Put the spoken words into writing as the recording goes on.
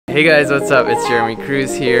Hey guys, what's up? It's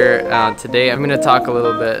Kruis here. Today I'm going to talk a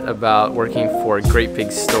little bit about working for Great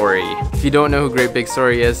Big Story. If you don't know who Great Big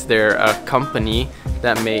Story is, they're a company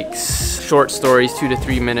that makes short stories, 2 to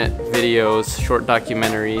 3 minute videos, short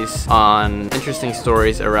documentaries on interesting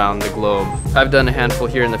stories around the globe. I've done a handful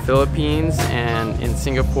here in the Philippines and in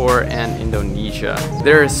Singapore and Indonesia.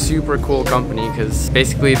 They're a super cool company because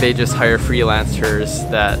basically they just hire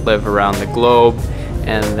freelancers that live around the globe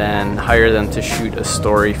and then hire them to shoot a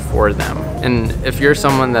story for them. And if you're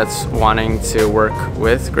someone that's wanting to work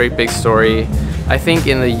with Great Big Story, I think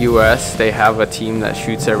in the US they have a team that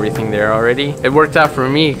shoots everything there already. It worked out for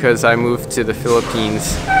me because I moved to the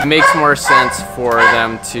Philippines. It makes more sense for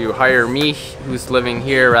them to hire me, who's living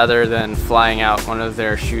here, rather than flying out one of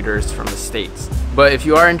their shooters from the States. But if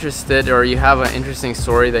you are interested or you have an interesting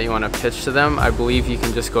story that you want to pitch to them, I believe you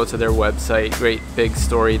can just go to their website,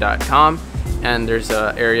 greatbigstory.com, and there's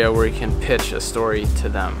an area where you can pitch a story to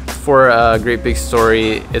them. For a Great Big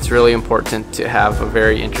Story, it's really important to have a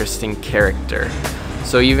very interesting character.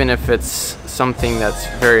 So even if it's something that's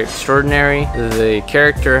very extraordinary, the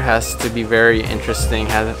character has to be very interesting,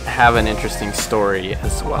 have an interesting story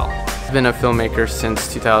as well. I've been a filmmaker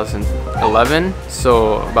since 2011,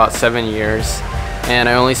 so about 7 years. And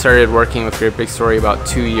I only started working with Great Big Story about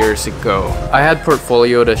 2 years ago. I had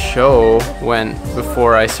portfolio to show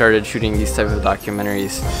before I started shooting these type of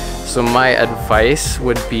documentaries. So my advice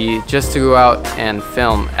would be just to go out and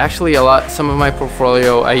film. Actually, some of my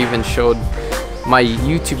portfolio, I even showed my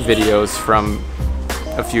YouTube videos from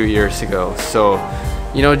a few years ago. So,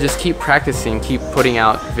 you know, just keep practicing, keep putting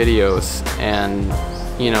out videos, and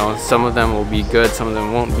you know, some of them will be good, some of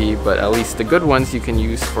them won't be, but at least the good ones you can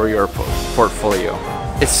use for your portfolio.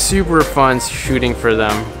 It's super fun shooting for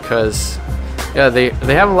them because yeah, they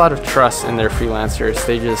have a lot of trust in their freelancers.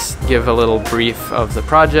 They just give a little brief of the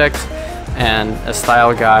project and a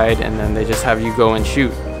style guide, and then they just have you go and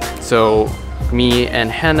shoot. So me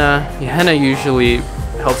and Henna usually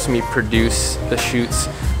helps me produce the shoots,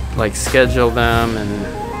 like schedule them and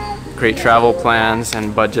create travel plans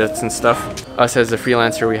and budgets and stuff. Us as a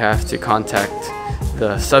freelancer, we have to contact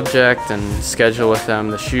the subject and schedule with them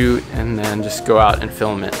the shoot and then just go out and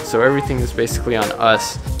film it. So everything is basically on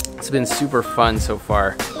us. It's been super fun so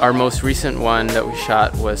far. Our most recent one that we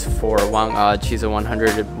shot was for Wang Ad. She's a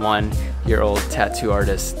 101-year-old tattoo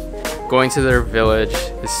artist. Going to their village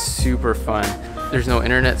is super fun. There's no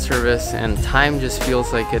internet service and time just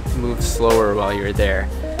feels like it moves slower while you're there.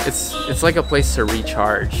 It's like a place to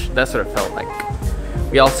recharge. That's what it felt like.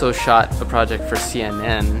 We also shot a project for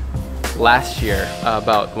CNN last year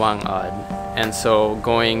about Wang Ad, and so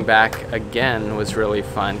going back again was really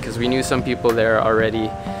fun because we knew some people there already,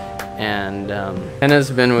 and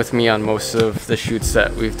Henna's been with me on most of the shoots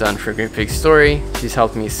that we've done for Great Big Story. She's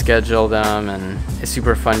helped me schedule them, and it's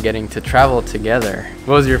super fun getting to travel together.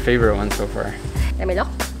 What was your favorite one so far?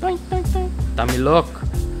 Tamilok. Tamilok.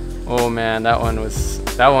 Oh man, that one was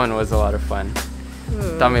a lot of fun.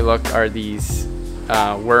 Tamilok are these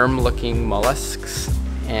worm-looking mollusks,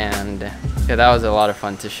 and yeah, that was a lot of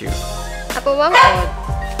fun to shoot. Apo Wang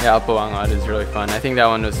Ad. Yeah, Apo Wang Ad is really fun. I think that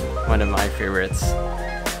one was one of my favorites.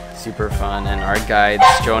 Super fun, and our guides,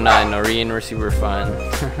 Jonah and Noreen, were super fun.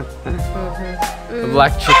 The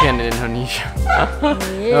black chicken in Indonesia.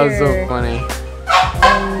 That was so funny.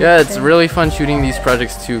 Yeah, it's really fun shooting these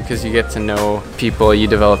projects too because you get to know people, you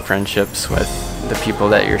develop friendships with the people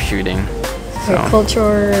that you're shooting. So, Their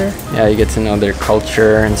culture. Yeah, you get to know their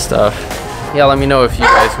culture and stuff. Yeah, let me know if you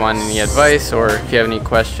guys want any advice or if you have any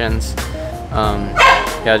questions.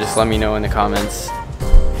 Yeah, just let me know in the comments.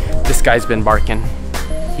 This guy's been barking.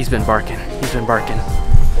 He's been barking. He's been barking.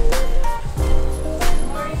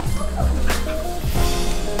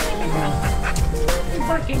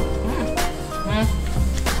 Barking.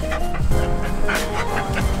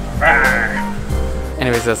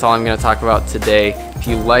 Anyways, that's all I'm going to talk about today. If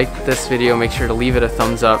you liked this video, make sure to leave it a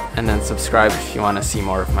thumbs up and then subscribe if you want to see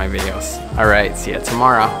more of my videos. Alright, see ya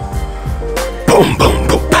tomorrow. Boom, boom,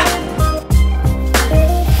 boom.